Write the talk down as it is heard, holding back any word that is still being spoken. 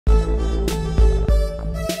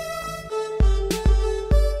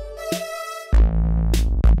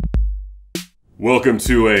Welcome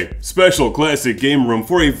to a special classic game room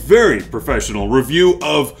for a very professional review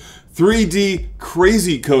of 3D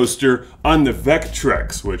Crazy Coaster on the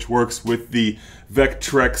Vectrex, which works with the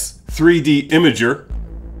Vectrex 3D Imager.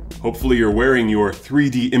 Hopefully you're wearing your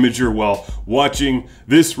 3D Imager while watching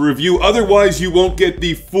this review, otherwise you won't get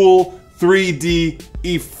the full 3D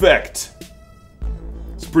effect.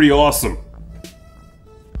 It's pretty awesome.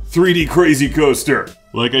 3D Crazy Coaster.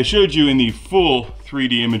 Like I showed you in the full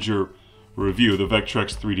 3D Imager review, the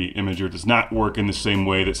Vectrex 3D Imager does not work in the same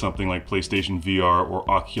way that something like PlayStation VR or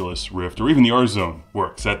Oculus Rift or even the R-Zone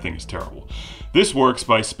works. That thing is terrible. This works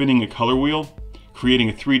by spinning a color wheel, creating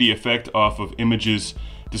a 3D effect off of images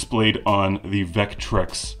displayed on the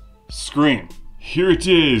Vectrex screen. Here it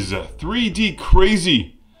is, a 3D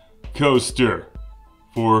Crazy Coaster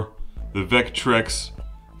for the Vectrex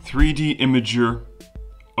 3D Imager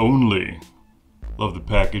only. Love the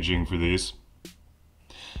packaging for these.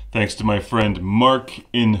 Thanks to my friend Mark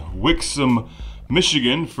in Wixom,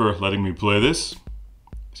 Michigan for letting me play this.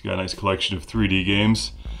 He's got a nice collection of 3D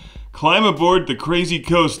games. Climb aboard the Crazy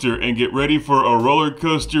Coaster and get ready for a roller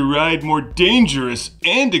coaster ride more dangerous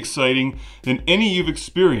and exciting than any you've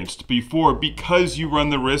experienced before, because you run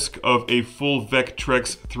the risk of a full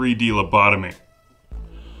Vectrex 3D lobotomy.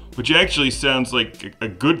 Which actually sounds like a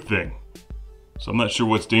good thing. So I'm not sure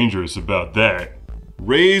what's dangerous about that.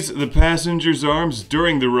 Raise the passengers' arms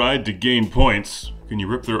during the ride to gain points. Can you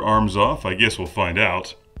rip their arms off? I guess we'll find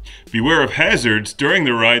out. Beware of hazards during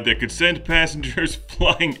the ride that could send passengers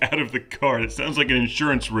flying out of the car. That sounds like an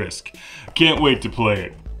insurance risk. Can't wait to play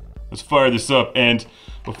it. Let's fire this up, and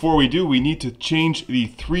before we do, we need to change the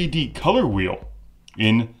 3D color wheel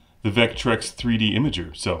in the Vectrex 3D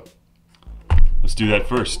Imager. So let's do that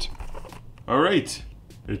first. Alright,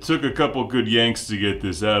 it took a couple good yanks to get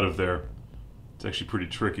this out of there. It's actually pretty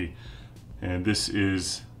tricky. And this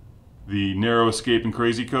is the Narrow Escape and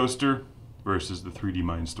Crazy Coaster versus the 3D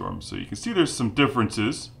Mindstorm. So you can see there's some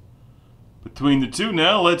differences between the two.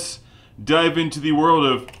 Now let's dive into the world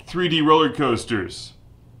of 3D roller coasters,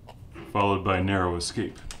 followed by Narrow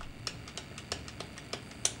Escape.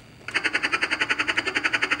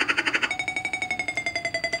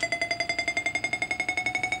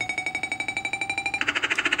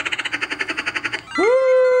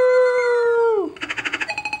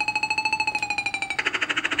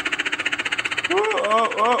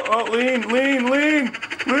 Oh, lean,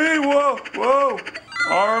 whoa,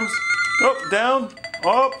 arms, up, down,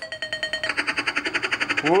 up,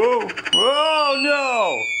 whoa,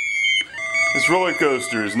 no! This roller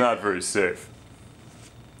coaster is not very safe.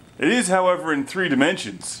 It is, however, in 3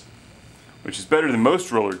 dimensions, which is better than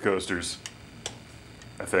most roller coasters,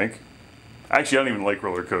 I think. Actually, I don't even like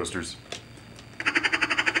roller coasters.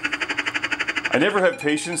 I never have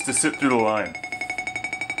patience to sit through the line.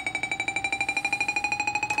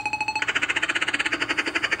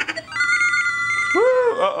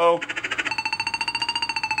 Uh-oh.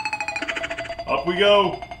 Up we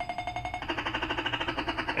go.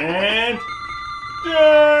 And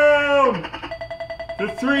down! The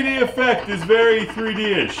 3D effect is very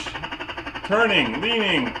 3D-ish. Turning,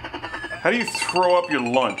 leaning. How do you throw up your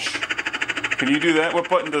lunch? Can you do that? What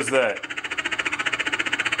button does that?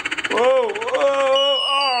 Whoa,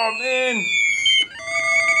 oh man.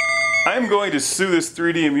 I'm going to sue this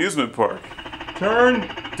 3D amusement park. Turn,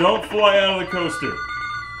 don't fly out of the coaster.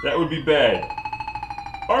 That would be bad.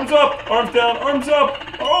 Arms up, arms down, arms up.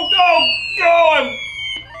 Oh no, no, I'm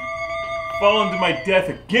falling to my death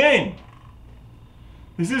again.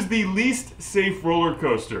 This is the least safe roller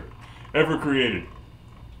coaster ever created.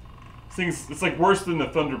 This thing's, it's like worse than the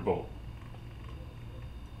Thunderbolt.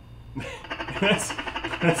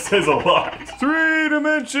 That says a lot. 3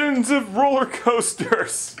 dimensions of roller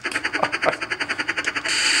coasters. God.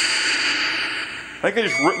 I think I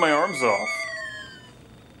just ripped my arms off.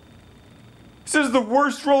 This is the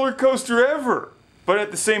worst roller coaster ever, but at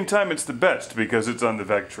the same time it's the best because it's on the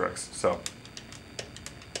Vectrex, so.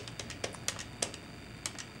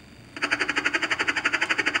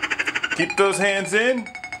 Keep those hands in,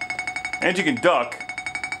 and you can duck.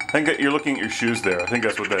 I think you're looking at your shoes there. I think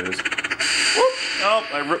that's what that is. Whoop! Oh,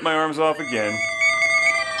 I ripped my arms off again.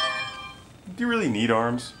 Do you really need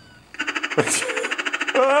arms?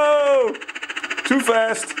 Oh! Too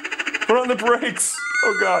fast! Put on the brakes!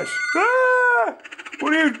 Oh gosh. Ah! What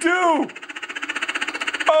do you do?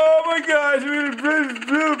 Oh my gosh!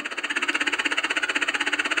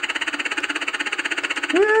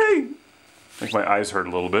 Hey! I think my eyes hurt a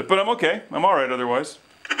little bit, but I'm okay. I'm alright otherwise.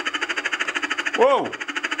 Whoa!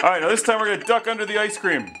 Alright, now this time we're gonna duck under the ice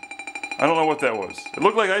cream. I don't know what that was. It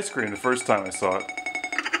looked like ice cream the first time I saw it.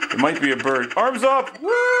 It might be a bird. Arms up! Woo!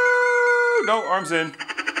 Woo! No, arms in.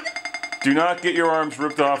 Do not get your arms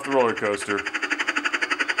ripped off the roller coaster.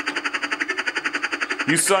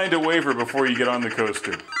 You signed a waiver before you get on the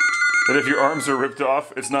coaster. That if your arms are ripped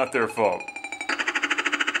off, it's not their fault.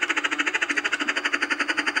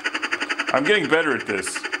 I'm getting better at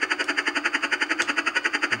this.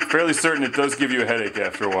 I'm fairly certain it does give you a headache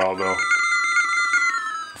after a while, though.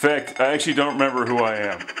 In fact, I actually don't remember who I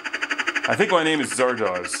am. I think my name is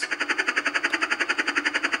Zardoz.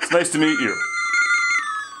 It's nice to meet you.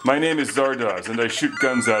 My name is Zardoz, and I shoot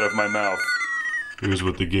guns out of my mouth. Here's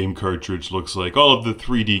what the game cartridge looks like. All of the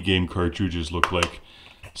 3D game cartridges look like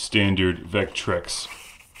standard Vectrex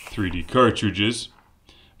 3D cartridges.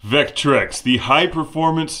 Vectrex, the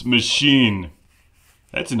high-performance machine.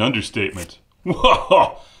 That's an understatement.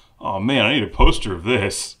 Whoa! Oh man, I need a poster of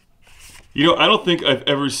this. You know, I don't think I've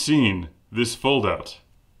ever seen this fold-out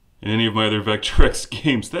in any of my other Vectrex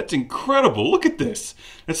games. That's incredible. Look at this.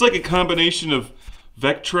 It's like a combination of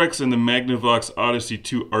Vectrex and the Magnavox Odyssey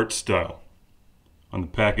 2 art style on the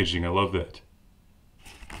packaging. I love that.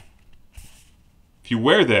 If you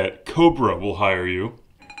wear that, Cobra will hire you.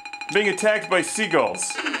 Being attacked by seagulls.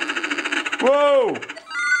 Whoa!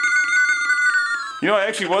 You know, I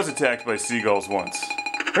actually was attacked by seagulls once.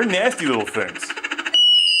 They're nasty little things.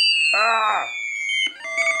 Ah!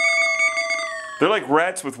 They're like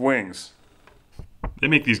rats with wings. They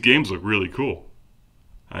make these games look really cool.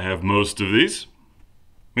 I have most of these.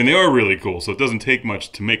 I mean, they are really cool, so it doesn't take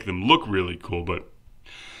much to make them look really cool, but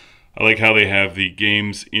I like how they have the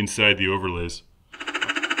games inside the overlays.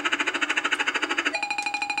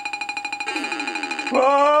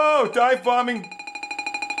 Whoa! Dive bombing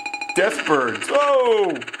death birds.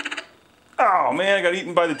 Whoa! Oh man, I got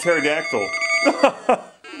eaten by the pterodactyl.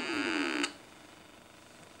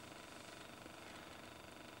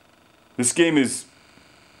 This game is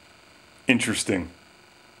interesting.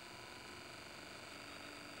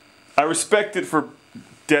 I respect it for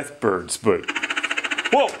death birds, but...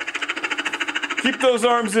 Whoa! Keep those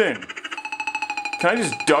arms in. Can I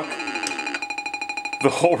just duck the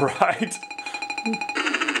whole ride?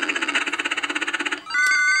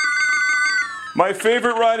 My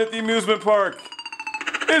favorite ride at the amusement park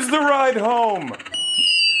is the ride home.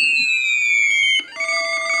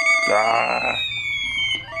 Ah.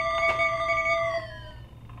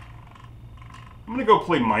 I'm gonna go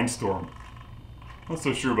play Mindstorm. Not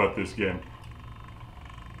so sure about this game.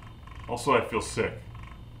 Also, I feel sick.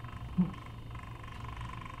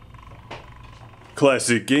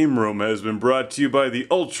 Classic Game Room has been brought to you by the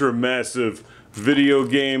ultra-massive Video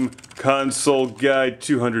Game Console Guide.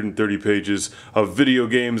 230 pages of video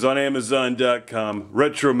games on Amazon.com,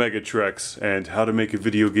 Retro Megatrex, and how to make a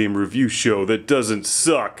video game review show that doesn't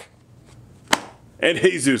suck. And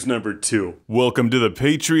Jesus number 2. Welcome to the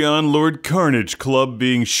Patreon Lord Carnage Club,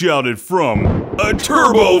 being shouted from a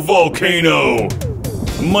turbo volcano.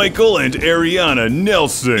 Michael and Ariana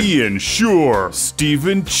Nelson, Ian Shore,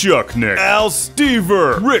 Stephen Chucknick, Al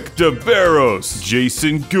Stever, Rick DeBarros,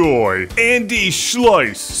 Jason Goy, Andy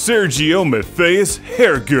Schleiss, Sergio Matthias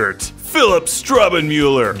Hergert, Philip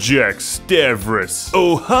Strabenmuller, Jack Stavris,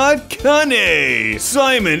 Ohad Kane,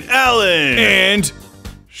 Simon Allen, and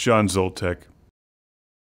Sean Zoltek.